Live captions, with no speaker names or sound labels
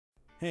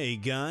Hey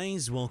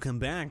guys, welcome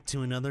back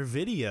to another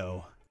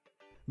video.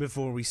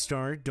 Before we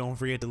start, don't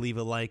forget to leave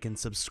a like and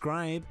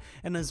subscribe,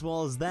 and as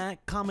well as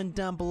that, comment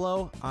down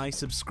below, I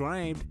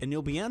subscribed, and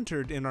you'll be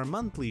entered in our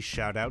monthly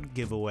shoutout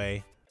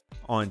giveaway.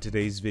 On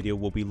today's video,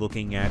 we'll be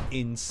looking at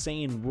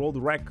insane world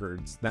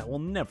records that will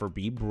never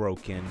be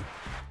broken.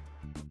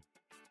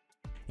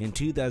 In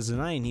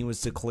 2009, he was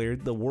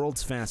declared the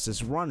world's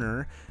fastest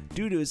runner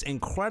due to his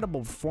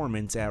incredible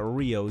performance at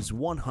Rio's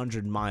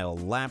 100-mile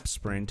lap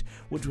sprint,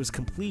 which was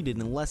completed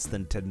in less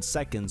than 10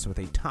 seconds with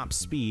a top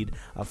speed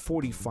of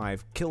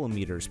 45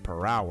 kilometers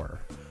per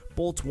hour.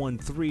 Bolt won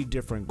 3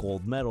 different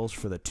gold medals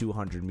for the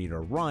 200-meter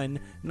run,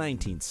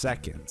 19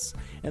 seconds,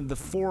 and the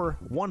 4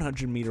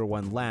 100-meter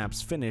run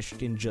laps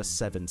finished in just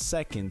 7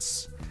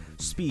 seconds,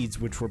 speeds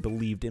which were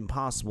believed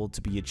impossible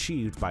to be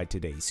achieved by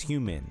today's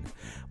human.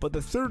 But the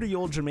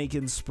 30-year-old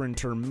Jamaican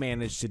sprinter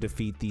managed to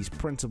defeat these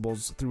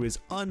principles through his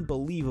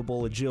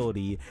unbelievable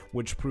agility,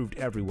 which proved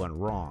everyone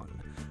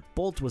wrong.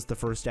 Bolt was the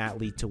first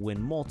athlete to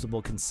win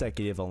multiple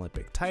consecutive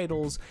Olympic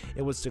titles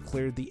and was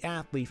declared the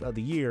Athlete of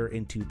the Year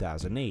in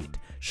 2008,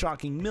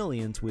 shocking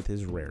millions with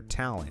his rare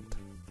talent.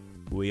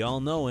 We all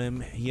know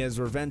him. He has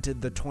reinvented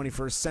the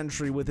 21st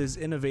century with his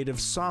innovative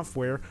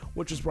software,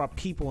 which has brought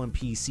people and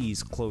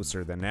PCs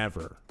closer than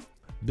ever.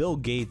 Bill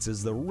Gates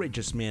is the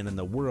richest man in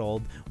the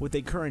world with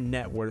a current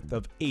net worth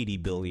of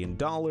 $80 billion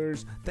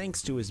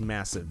thanks to his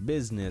massive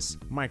business,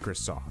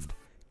 Microsoft.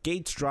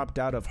 Gates dropped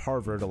out of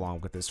Harvard along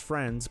with his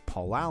friends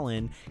Paul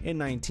Allen in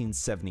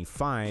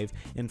 1975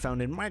 and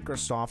founded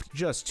Microsoft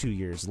just 2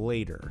 years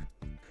later.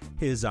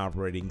 His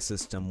operating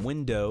system,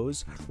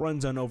 Windows,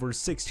 runs on over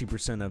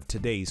 60% of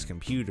today's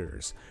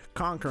computers,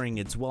 conquering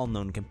its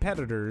well-known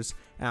competitors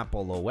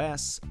Apple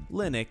OS,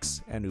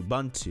 Linux, and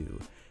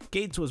Ubuntu.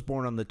 Gates was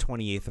born on the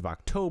 28th of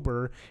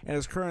October and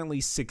is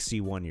currently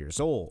 61 years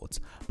old,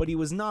 but he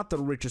was not the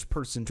richest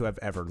person to have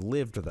ever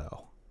lived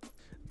though.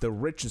 The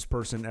richest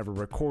person ever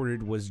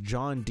recorded was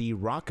John D.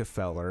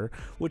 Rockefeller,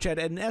 which had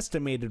an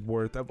estimated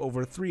worth of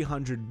over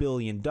 $300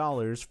 billion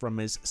from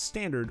his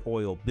Standard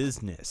Oil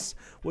business,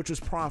 which was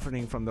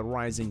profiting from the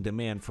rising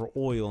demand for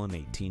oil in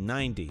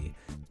 1890.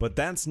 But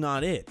that's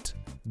not it.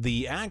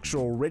 The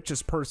actual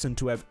richest person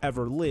to have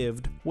ever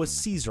lived was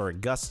Caesar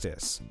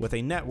Augustus, with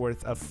a net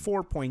worth of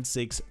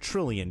 $4.6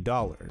 trillion,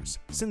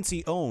 since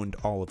he owned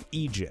all of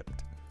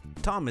Egypt.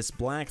 Thomas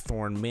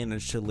Blackthorne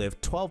managed to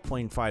lift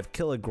 12.5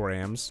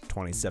 kilograms,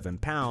 27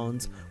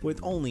 pounds, with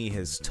only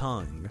his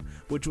tongue,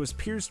 which was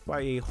pierced by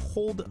a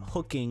hold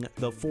hooking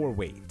the 4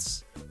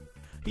 weights.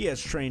 He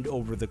has trained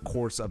over the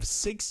course of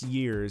 6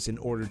 years in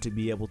order to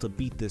be able to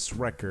beat this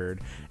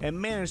record and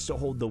managed to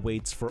hold the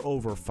weights for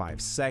over 5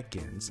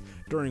 seconds,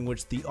 during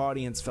which the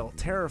audience felt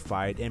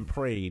terrified and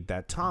prayed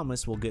that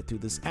Thomas will get through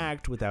this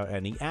act without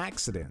any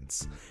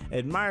accidents.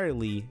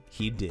 Admirably,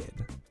 he did.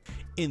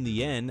 In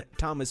the end,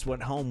 Thomas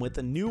went home with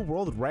a new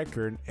world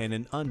record and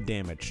an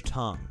undamaged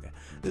tongue.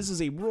 This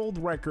is a world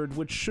record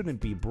which shouldn't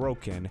be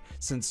broken,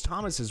 since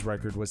Thomas's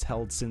record was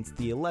held since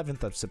the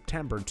 11th of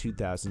September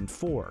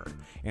 2004,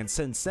 and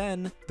since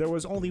then, there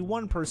was only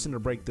one person to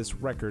break this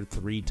record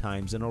 3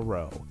 times in a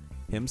row: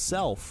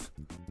 himself.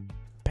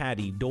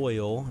 Paddy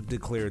Doyle,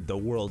 declared the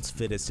world's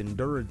fittest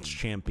endurance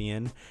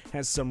champion,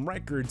 has some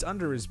records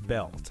under his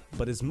belt,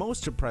 but his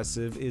most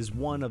impressive is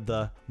one of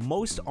the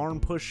most arm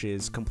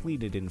pushes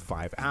completed in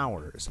 5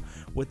 hours,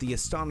 with the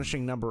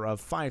astonishing number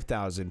of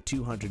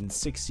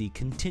 5,260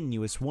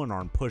 continuous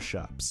one-arm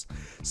push-ups,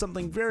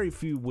 something very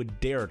few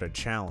would dare to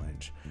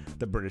challenge.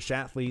 The British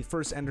athlete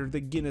first entered the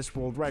Guinness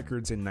World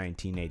Records in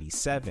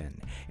 1987,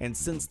 and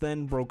since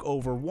then broke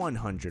over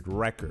 100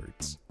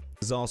 records.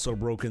 Has also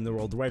broken the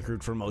world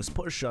record for most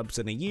push-ups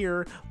in a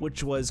year,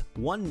 which was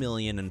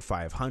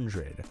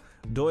 1,500,000.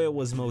 Doyle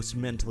was most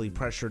mentally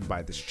pressured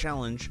by this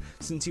challenge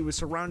since he was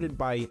surrounded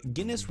by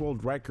Guinness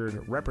World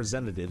Record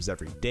representatives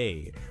every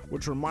day,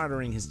 which were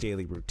monitoring his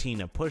daily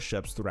routine of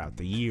push-ups throughout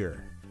the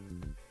year.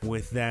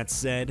 With that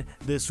said,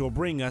 this will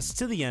bring us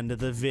to the end of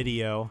the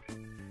video.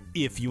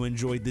 If you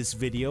enjoyed this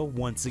video,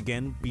 once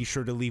again, be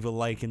sure to leave a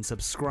like and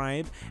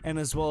subscribe, and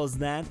as well as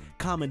that,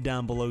 comment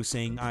down below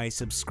saying I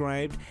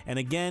subscribed, and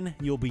again,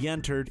 you'll be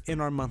entered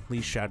in our monthly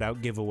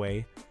shoutout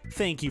giveaway.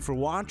 Thank you for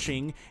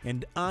watching,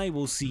 and I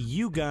will see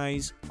you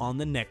guys on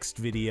the next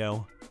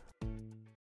video.